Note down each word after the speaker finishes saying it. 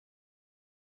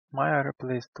Maya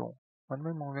replace tool. When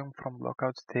we're moving from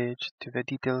blockout stage to the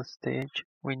detail stage,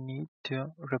 we need to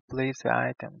replace the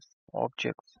items,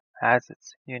 objects,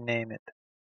 assets, you name it,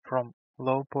 from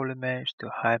low poly mesh to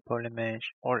high poly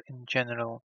mesh, or in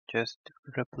general, just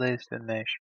replace the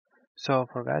mesh. So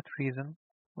for that reason,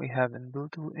 we have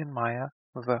inbuilt tool in Maya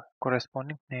with a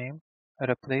corresponding name, a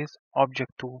replace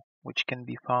object tool, which can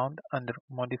be found under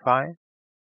modify,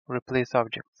 replace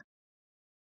objects.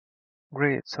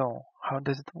 Great, so how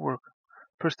does it work?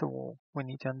 First of all, we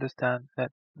need to understand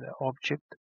that the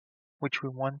object which we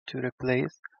want to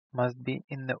replace must be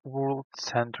in the world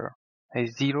center, a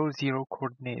 0, 0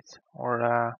 coordinates, or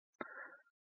a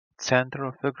center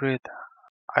of the grid.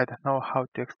 I don't know how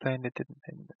to explain it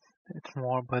it's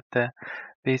more, but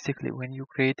basically when you're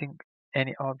creating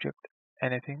any object,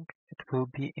 anything, it will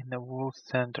be in the world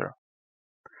center.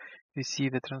 You see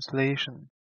the translation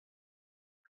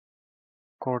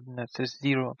coordinates is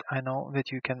 0. I know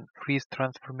that you can freeze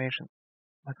transformation,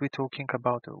 but we're talking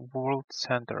about a world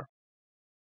center.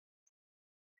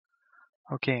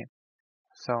 Okay,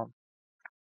 so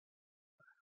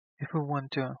if we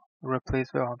want to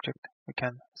replace the object, we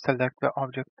can select the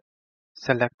object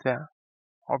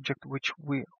which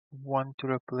we want to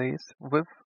replace with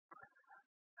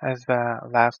as the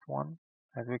last one,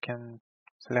 and we can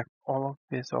select all of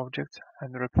these objects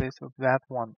and replace with that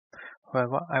one.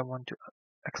 However, I want to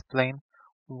explain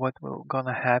what will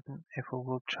gonna happen if we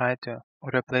will try to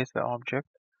replace the object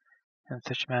in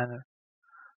such manner.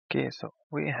 Okay, so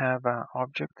we have an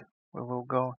object. We will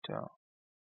go to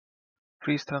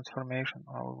freeze transformation,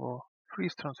 or we will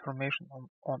freeze transformation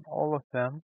on all of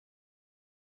them.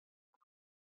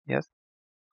 Yes,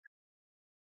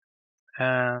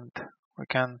 and we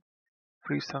can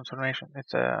freeze transformation.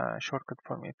 It's a shortcut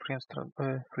for me.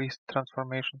 Freeze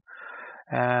transformation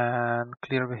and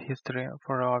clear the history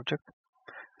for our object.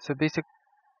 So basically,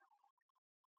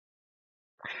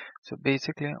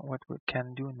 what we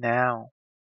can do now,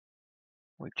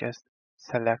 we just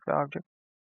select the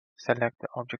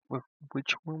object with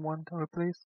which we want to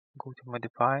replace. Go to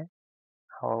modify.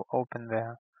 I'll open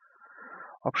the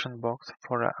option box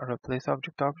for replace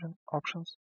object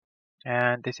options.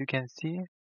 And as you can see,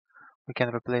 we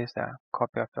can replace a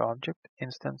copy of the object,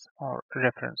 instance, or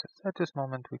references. At this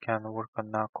moment, we can work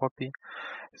on a copy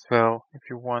as well. If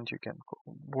you want, you can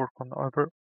work on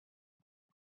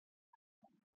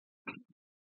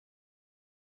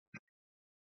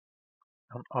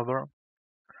other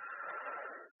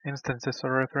instances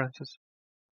or references.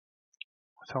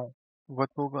 So what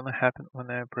will gonna happen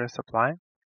when I press apply?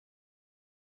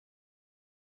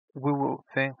 We will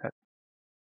think that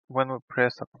when we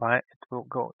press apply, it will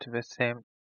go to the same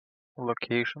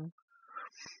location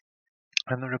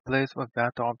and replace with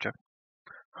that object.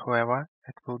 However,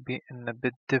 it will be in a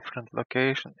bit different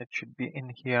location. It should be in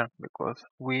here because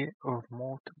we have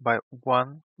moved by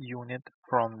 1 unit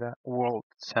from the world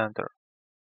center,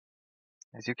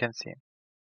 as you can see.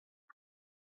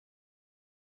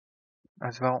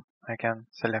 As well, I can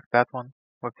select that one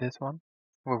with this one.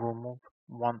 We will move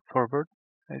one forward,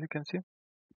 as you can see,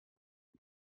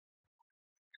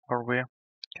 or we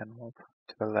can move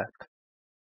to the left.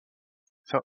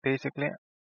 So basically,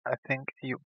 I think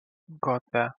you got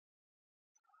the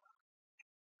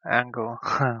angle.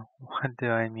 What do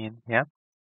I mean? Yeah.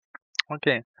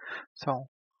 Okay. So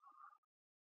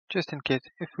just in case,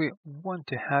 if we want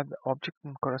to have the object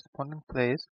in corresponding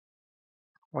place,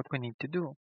 what we need to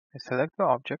do is select the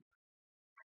object.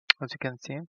 As you can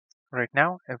see, right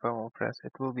now, if I will press,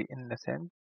 it will be in the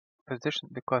same position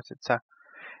because it's a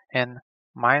n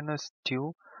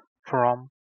 -2 from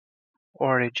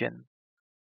origin,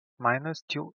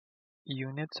 -2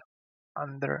 units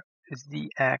under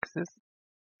z-axis.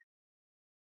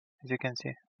 As you can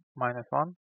see,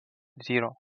 -1,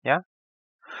 0. Yeah.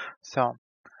 So,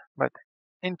 but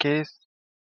in case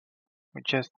we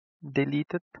just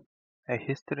deleted a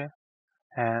history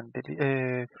and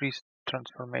freeze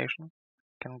transformation,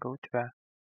 can go to the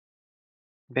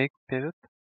big pivot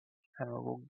and we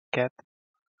will get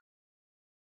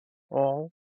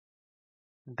all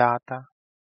data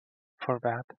for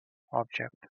that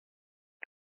object.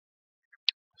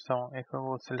 So if we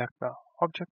will select the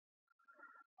object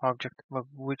with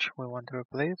which we want to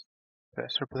replace,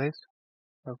 press replace,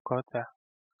 we've got the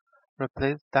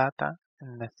replace data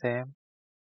in the same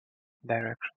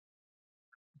direction.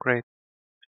 Great.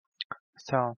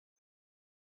 So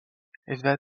is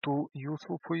that tool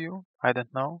useful for you? I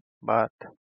don't know, but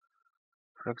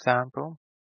for example,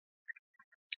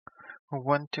 we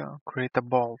want to create a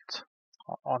bolt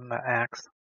on the X,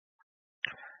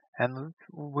 and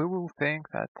we will think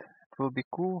that it will be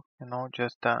cool,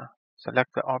 just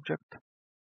select the object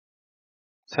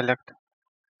select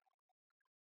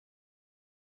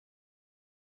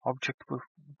object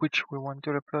which we want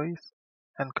to replace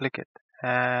and click it,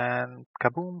 and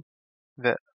kaboom,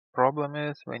 the problem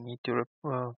is we need to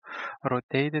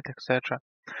rotate it, etc.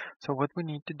 So what we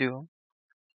need to do,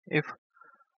 if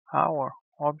our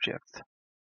objects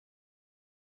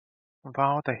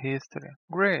without a history,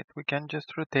 great, we can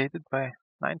just rotate it by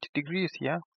 90 degrees,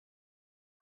 yeah,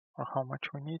 or how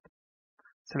much we need.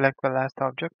 Select the last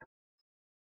object,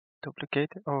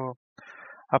 duplicate it, or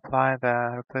apply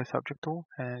the replace object tool,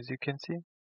 and as you can see, it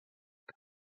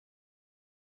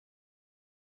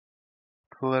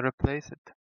will replace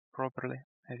it properly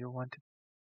as you want it.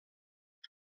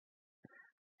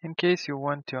 In case you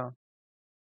want to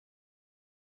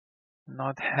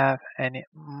not have any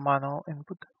manual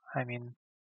input, I mean,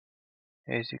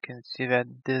 as you can see,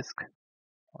 that disk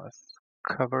was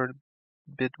covered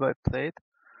bit by plate,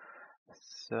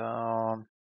 so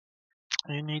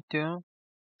you need to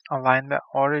align the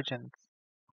origins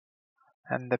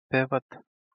and the pivot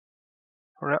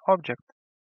for the object,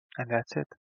 and that's it.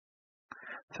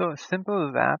 So simple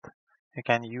as that. You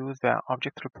can use the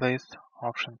object replace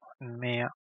option in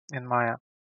Maya